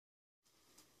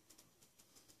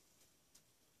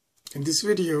In this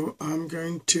video, I'm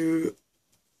going to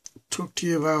talk to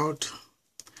you about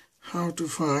how to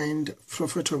find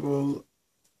profitable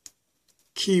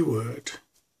keyword,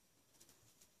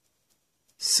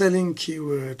 selling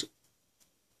keyword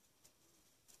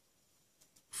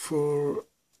for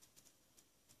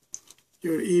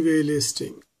your eBay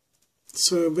listing.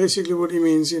 So basically what it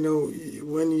means,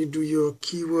 when you do your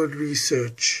keyword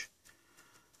research,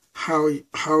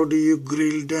 how do you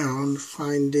drill down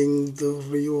finding the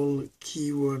real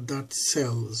keyword that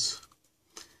sells?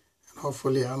 And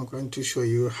hopefully I'm going to show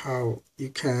you how you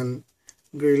can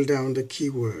drill down the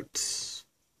keywords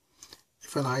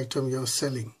if an item you're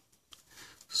selling.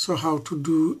 So how to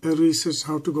do a research,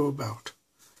 how to go about.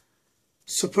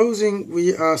 Supposing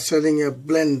we are selling a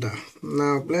blender.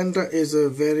 Now blender is a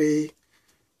very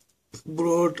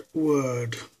broad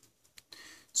word.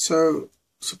 So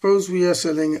suppose we are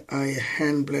selling a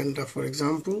hand blender, for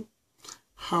example.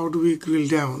 How do we drill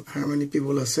down how many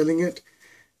people are selling it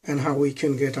and how we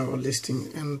can get our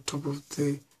listing on top of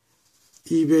the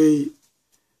eBay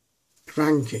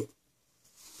ranking?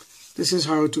 This is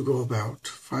how to go about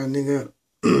finding a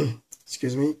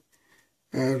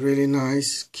really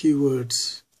nice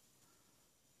keywords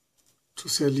to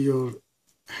sell your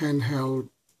handheld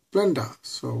blender.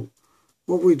 So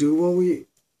what we do when we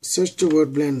search the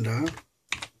word blender,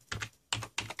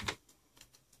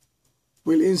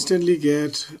 we'll instantly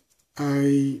get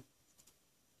a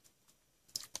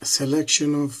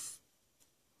selection of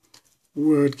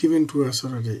word given to us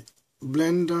already.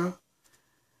 Blender,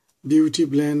 beauty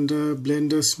blender,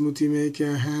 blender smoothie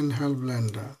maker, handheld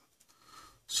blender.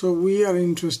 So we are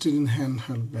interested in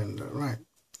handheld blender, right?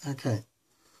 Okay.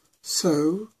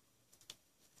 So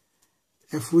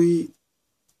if we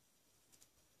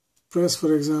press,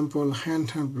 for example,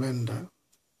 handheld blender,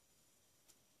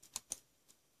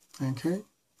 okay,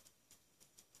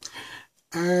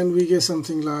 and we get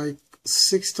something like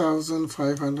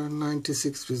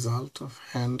 6,596 result of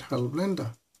handheld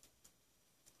blender,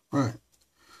 right?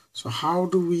 So how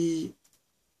do we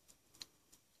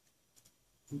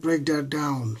break that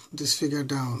down, this figure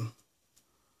down,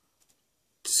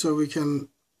 so we can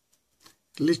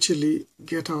literally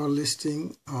get our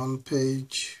listing on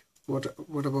page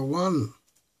whatever one?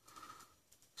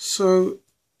 So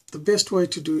the best way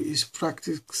to do is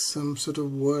practice some sort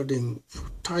of wording.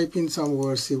 Type in some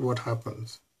words, see what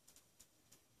happens.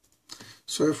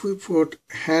 So if we put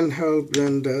handheld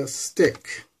blender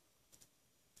stick,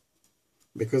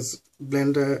 because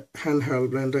handheld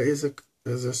blender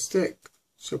is a stick,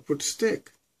 so put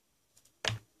stick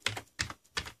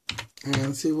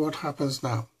and see what happens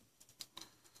now.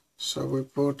 So we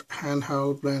put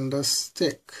handheld blender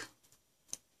stick.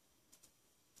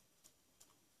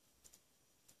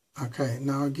 Okay,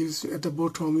 now it gives at the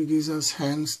bottom, it gives us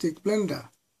hand stick blender.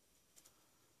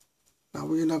 Now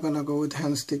we're not gonna go with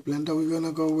hand stick blender, we're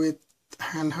gonna go with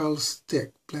handheld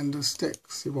stick, blender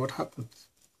stick. See what happens.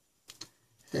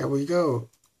 Here we go.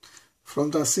 From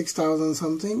the 6,000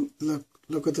 something,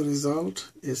 look at the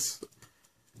result. It's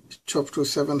chopped to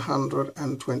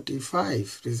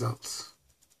 725 results.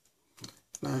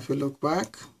 Now if you look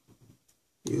back,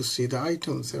 you see the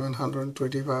items,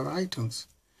 725 items.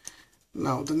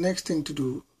 Now the next thing to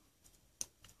do,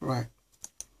 right,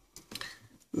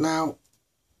 now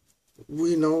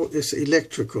we know it's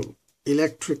electrical.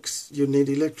 You need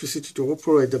electricity to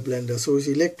operate the blender, so it's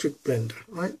electric blender,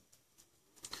 right?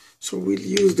 So we'll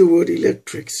use the word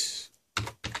electrics.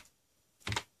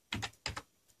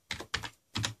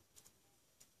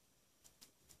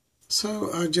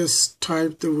 So I just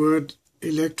type the word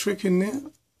electric in there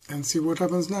and see what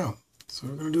happens now. So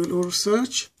we're going to do a little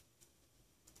search.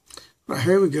 Right,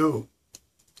 here we go.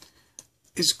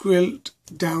 It's grilled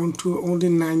down to only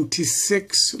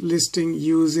 96 listing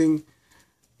using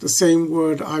the same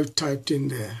word I typed in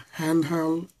there.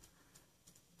 Handheld,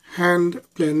 hand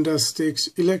blender sticks,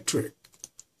 electric.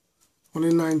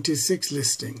 Only 96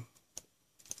 listing.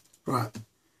 Right.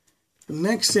 The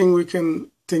next thing we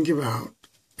can think about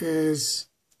is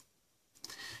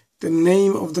the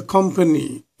name of the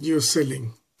company you're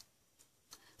selling,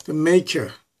 the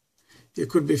maker. It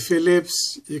could be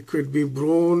Philips, it could be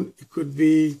Braun, it could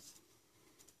be,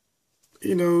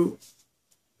 General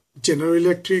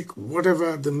Electric,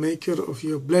 whatever the maker of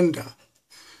your blender.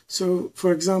 So,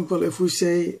 for example, if we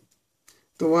say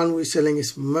the one we're selling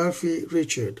is Murphy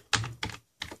Richard.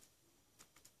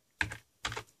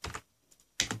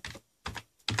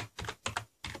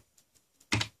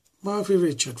 Murphy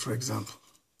Richard, for example,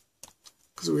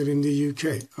 because we're in the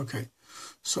UK. Okay,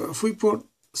 so if we put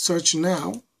search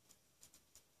now,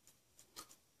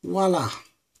 voila,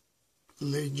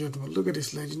 ladies and gentlemen, look at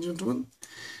this, ladies and gentlemen.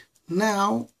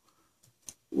 Now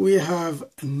we have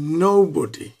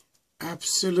nobody,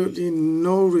 absolutely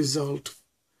no result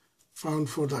found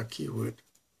for that keyword.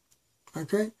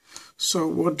 Okay, so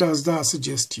what does that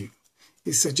suggest you?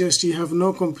 It suggests you have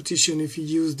no competition if you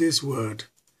use this word.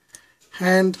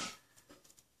 Hand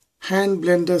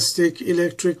blender stick,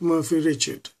 electric, Murphy,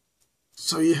 Richard.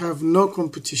 So you have no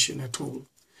competition at all.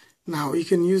 Now you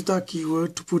can use that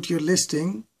keyword to put your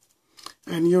listing,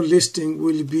 and your listing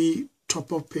will be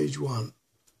top of page 1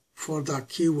 for that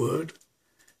keyword.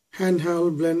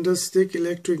 Handheld, blender stick,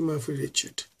 electric, Murphy,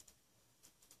 Richard.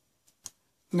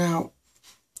 Now,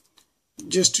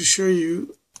 just to show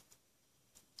you,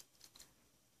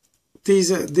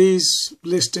 these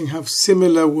listings have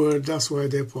similar word, that's why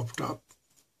they popped up.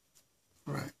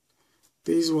 Right.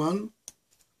 These one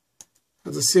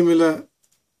has a similar,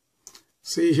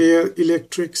 see here,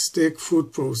 electric stick,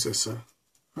 food processor.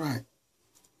 Right.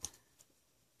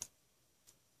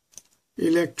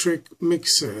 Electric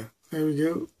mixer, there we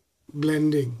go,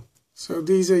 blending. So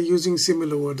these are using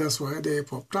similar word, that's why they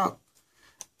popped up.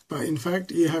 But in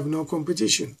fact, you have no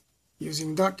competition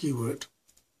using that keyword.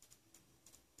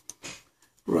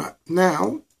 Right,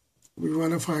 now we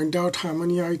want to find out how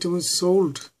many items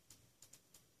sold.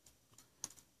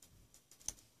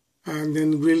 And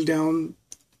then drill down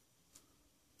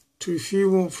to a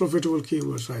few more profitable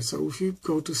keywords, right? So if you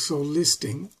go to sold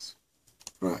listings,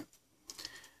 right,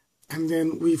 and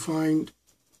then we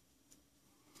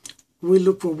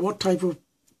look for what type of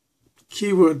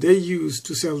keyword they use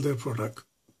to sell their product.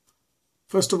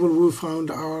 First of all, we found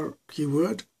our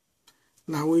keyword.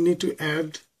 Now we need to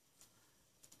add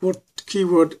what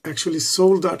keyword actually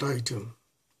sold that item.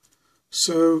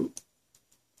 So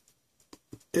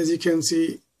as you can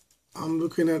see, I'm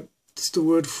looking at the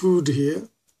word food here.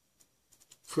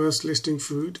 First listing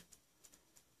food.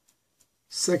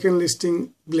 Second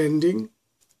listing blending.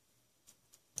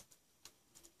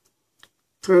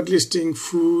 Third listing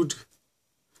food.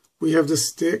 We have the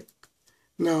stick.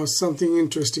 Now something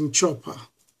interesting, chopper.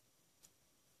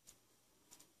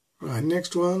 Right,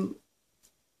 next one.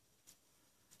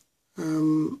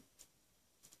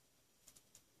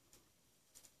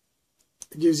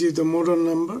 It gives you the model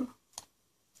number.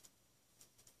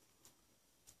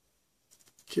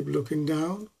 Keep looking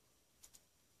down.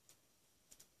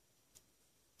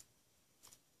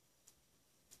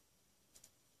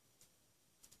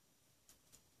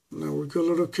 Now we've got a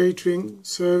lot of catering,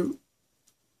 so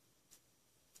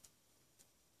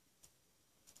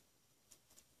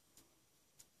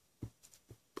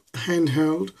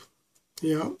handheld,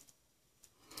 yeah.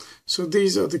 So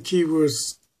these are the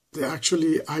keywords, the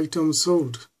actually items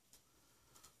sold.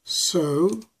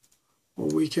 So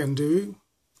what we can do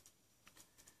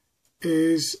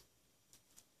is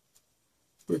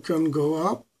we can go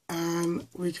up and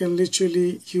we can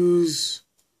literally use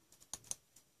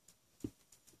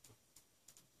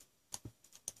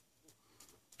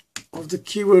of the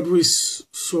keyword we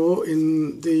saw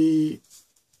in the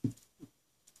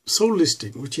sold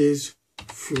listing, which is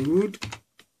food,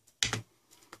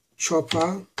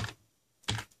 chopper,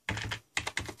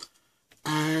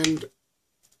 and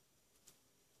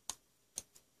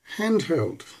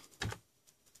handheld.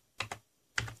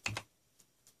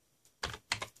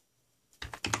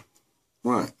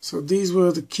 Right, so these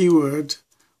were the keywords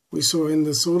we saw in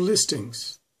the sold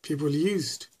listings people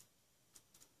used.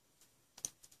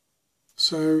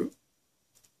 So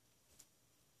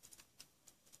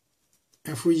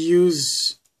if we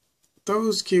use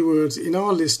those keywords in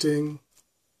our listing,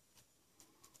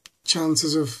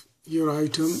 chances of your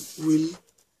item will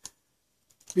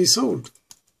be sold.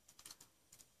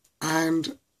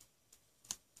 And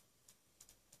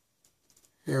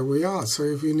here we are. So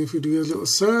even if we do a little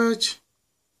search,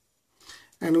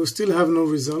 and we still have no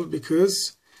result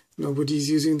because nobody is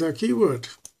using that keyword.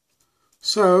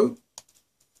 So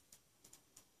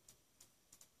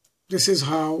this is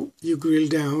how you drill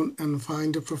down and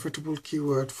find a profitable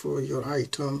keyword for your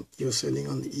item you're selling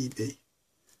on eBay.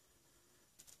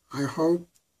 I hope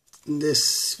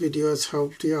this video has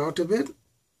helped you out a bit.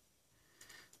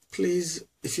 Please,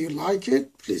 if you like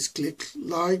it, please click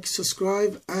like,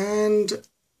 subscribe, and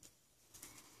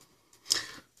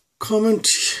comment.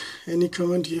 Any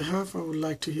comment you have, I would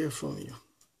like to hear from you.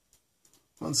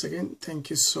 Once again, thank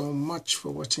you so much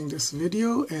for watching this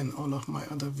video and all of my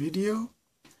other videos.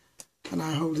 And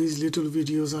I hope these little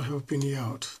videos are helping you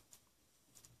out.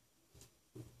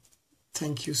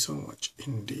 Thank you so much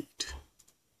indeed.